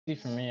See,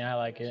 for me, I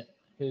like it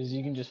because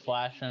you can just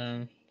flash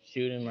him,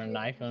 shoot him, or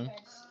knife him.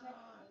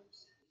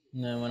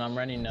 And then when I'm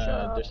running, Shut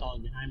up. there's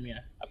someone behind me.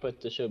 I put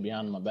the shield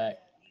behind my back.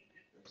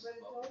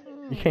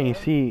 Okay.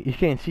 You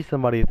can't see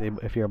somebody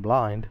if you're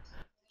blind.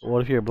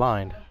 What if you're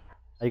blind?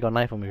 How you gonna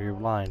knife them if you're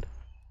blind?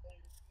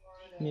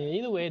 Yeah,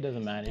 either way, it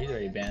doesn't matter. He's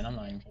already banned. I'm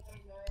not even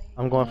tripping.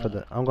 I'm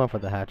going for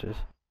the hatches.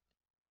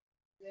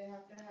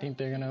 Think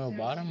they're gonna go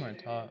bottom or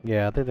top?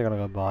 Yeah, I think they're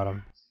gonna go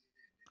bottom.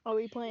 Are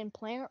we playing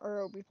plant or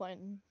are we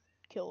playing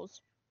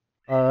kills?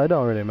 It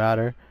don't really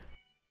matter.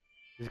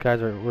 These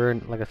guys we're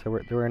in, like I said,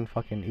 we're in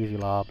fucking easy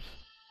lobs.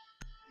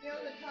 Yeah.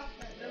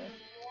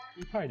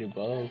 We probably do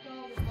both.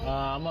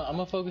 I'm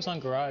gonna focus on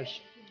garage.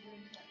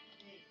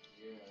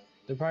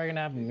 They're probably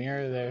gonna have a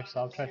mirror there,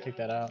 so I'll try to take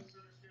that out.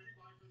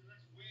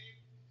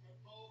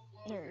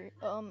 Alright,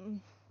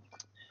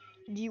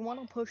 do you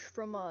want to push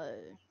from,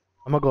 I'm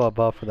gonna go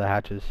above for the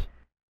hatches.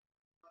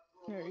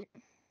 alright.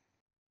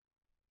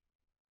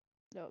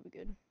 That would be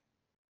good.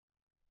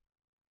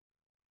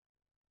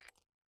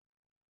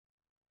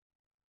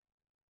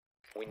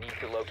 We need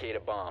to locate a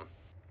bomb.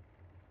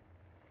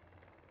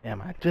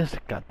 Damn, I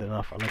just got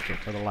enough electric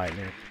for the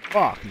lightning.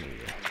 Fuck me.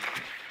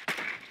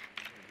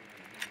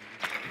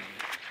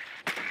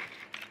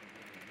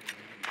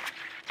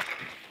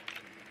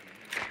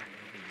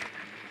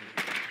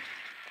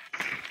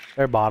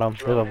 They're bottom.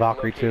 There's a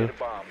Valkyrie too. Located a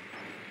bomb.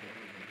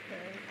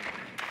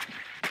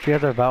 She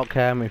has her Valk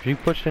cam. If you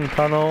push in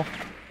tunnel,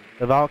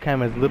 the Valk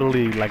cam is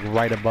literally like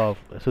right above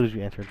as soon as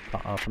you enter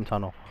from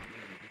tunnel.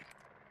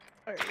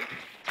 Alright.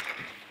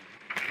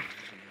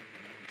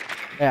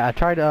 Yeah, I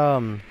tried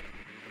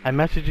I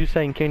messaged you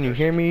saying can you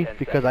hear me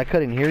because I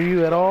couldn't hear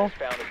you at all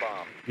Found a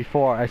bomb.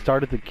 before I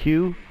started the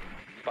queue.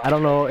 I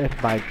don't know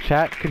if my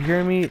chat could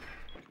hear me,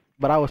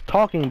 but I was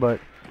talking, but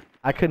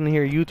I couldn't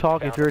hear you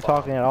talk if you were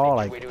talking at all.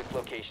 Like,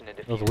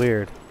 it was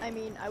weird. I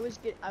mean, I was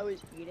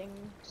eating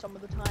some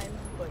of the time,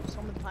 but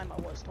some of the time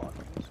I was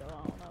talking, so I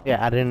don't know.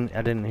 Yeah, I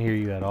didn't hear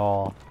you at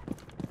all.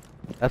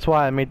 That's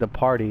why I made the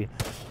party.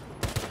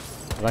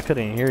 But I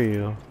couldn't hear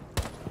you.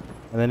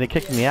 And then they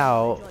kicked me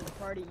out. Joined the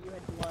party, you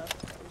had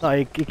left. No,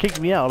 it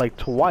kicked me out like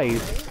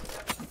twice.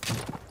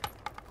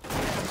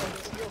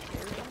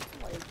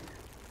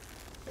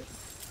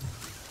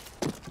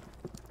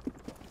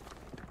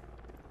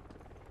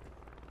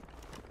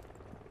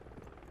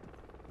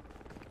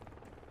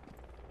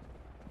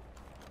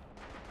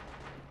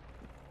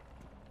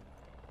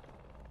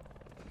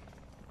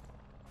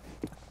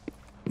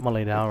 I'm gonna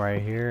lay down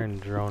right here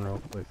and drone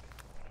real quick.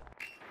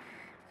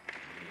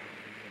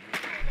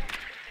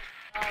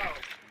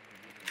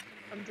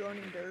 I'm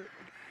droning dirt.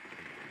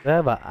 They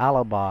have an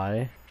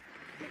alibi.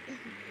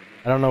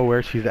 I don't know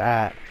where she's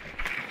at.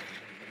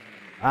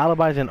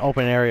 Alibi's in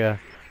open area.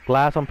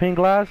 Glass on ping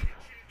glass?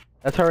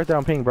 That's her right there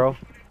on ping, bro.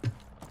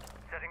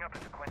 Setting up a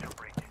sequential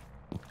breach.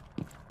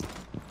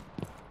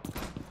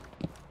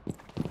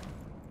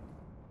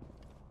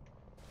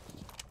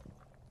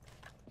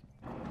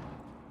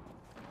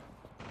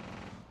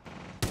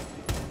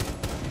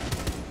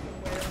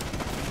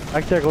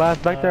 Back there, glass.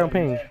 Back there on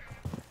ping.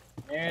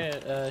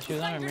 Mirror, she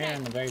was on her mirror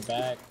in the very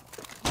back.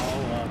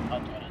 I'll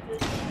do it under.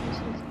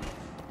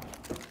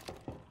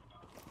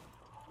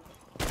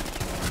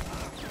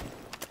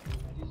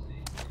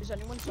 Is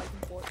anyone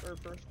second floor or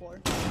first floor?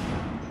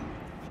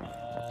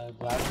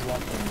 Glass is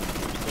walking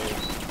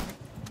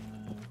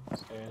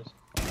stairs.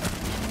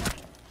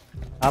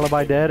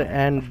 Alibi dead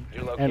and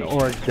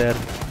Oryx dead.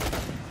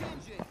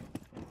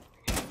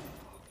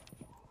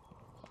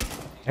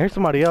 Here's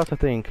somebody else, I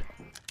think.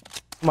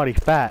 Somebody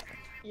fat.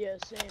 Yeah,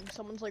 same.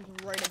 Someone's like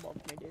right above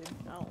me, dude.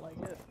 I don't like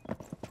it.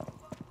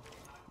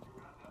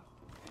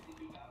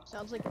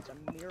 Sounds like it's a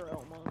mirror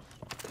almost.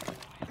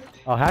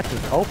 Oh, hatch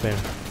is open.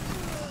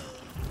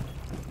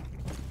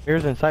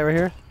 Here's in sight right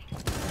here.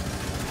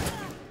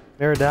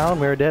 Mirror down,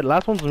 mirror dead.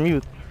 Last one's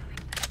mute.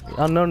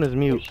 Unknown is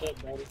mute.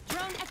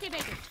 Drone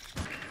activated.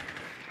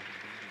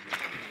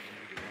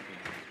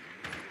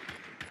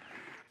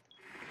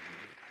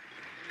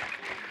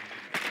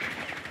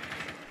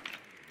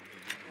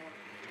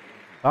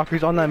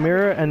 Valkyrie's on that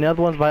mirror, and the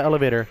other one's by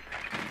elevator.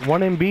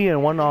 One in B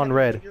and one on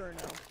red.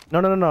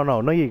 No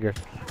Jaeger.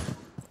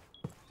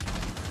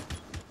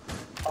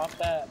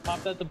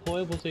 Pop that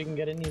deployable so you can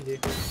get in easier.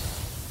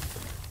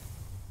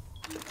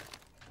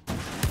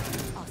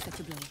 All set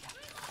to blade.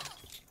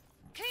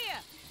 Clear.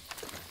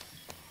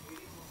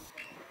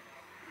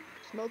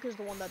 Smoke is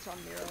the one that's on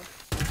Miro.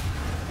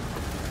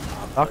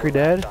 Valkyrie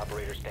dead.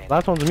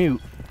 Last one's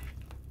mute.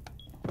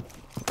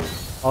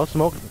 Oh,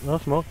 smoke. No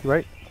smoke,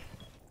 right?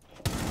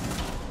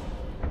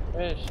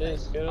 Yeah,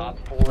 shit, good.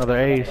 Another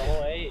ace. The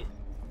whole 8.